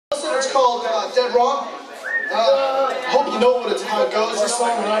called Dead Wrong. Hope you know how it goes, this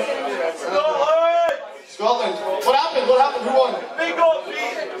song, right? Scotland! What happened? What happened? Who won? We got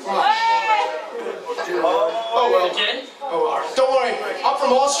beat! Oh well. Again? Oh well. Don't worry, I'm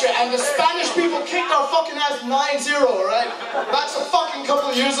from Austria and the Spanish people kicked our fucking ass 9-0, alright? That's a fucking couple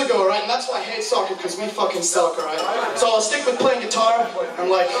of years ago, alright? And that's why I hate soccer, because we fucking suck, alright? So I'll stick with playing guitar and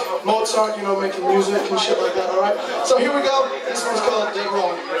like Mozart, you know, making music and shit like that, alright? So here we go. This one's called Dead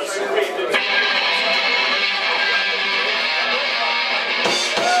Wrong.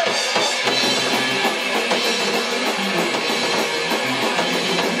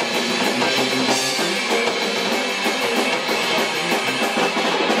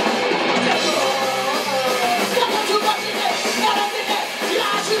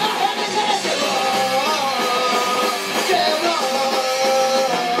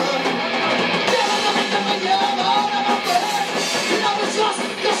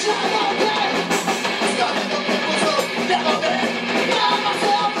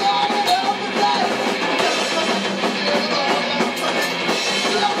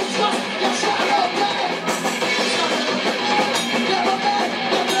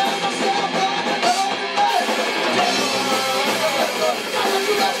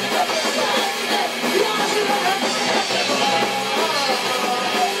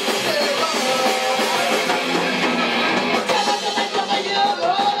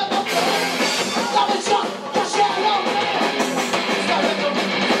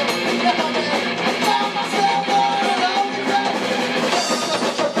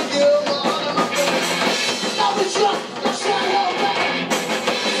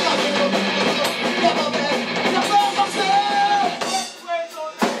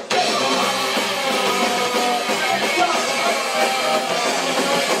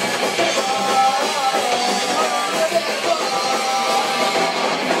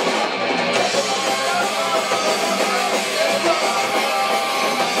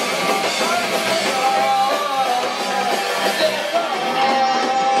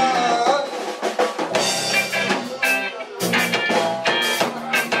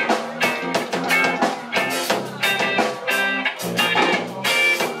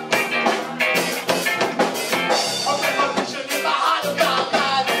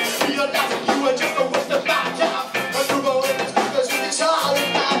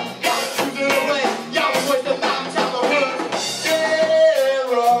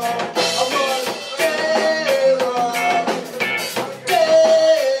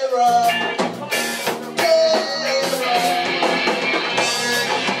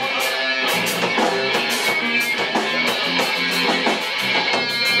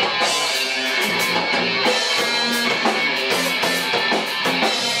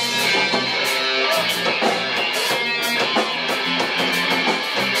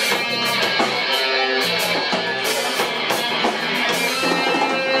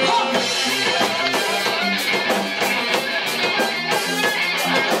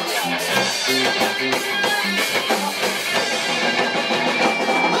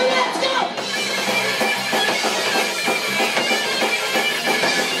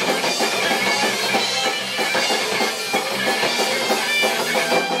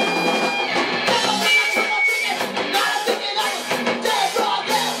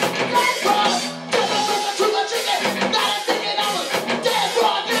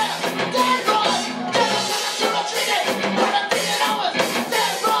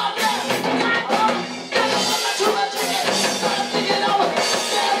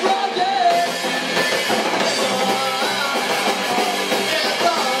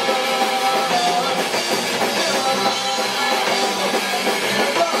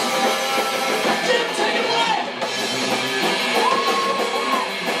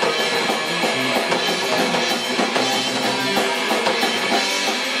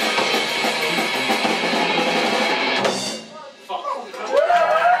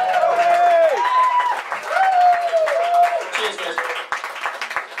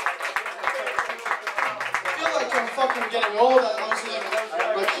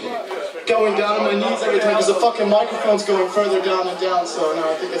 Going down on my knees every time because the fucking microphone's going further down and down, so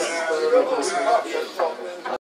no, I think it's